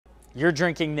You're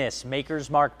drinking this Maker's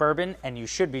Mark bourbon, and you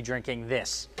should be drinking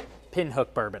this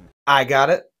Pinhook bourbon. I got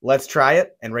it. Let's try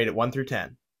it and rate it 1 through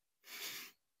 10.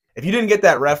 If you didn't get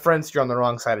that reference, you're on the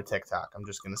wrong side of TikTok. I'm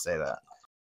just going to say that.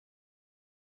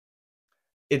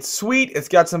 It's sweet. It's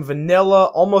got some vanilla,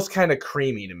 almost kind of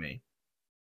creamy to me.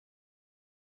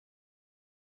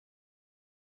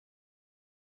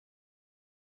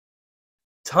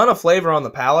 Ton of flavor on the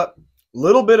palate.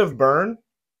 Little bit of burn.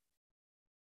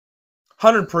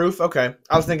 100 proof. Okay.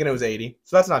 I was thinking it was 80,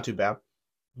 so that's not too bad.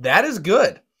 That is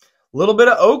good. Little bit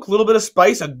of oak, little bit of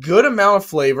spice, a good amount of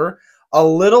flavor. A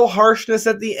little harshness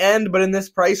at the end, but in this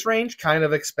price range, kind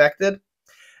of expected.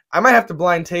 I might have to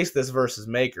blind taste this versus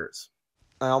Makers.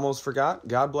 I almost forgot.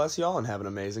 God bless y'all and have an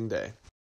amazing day.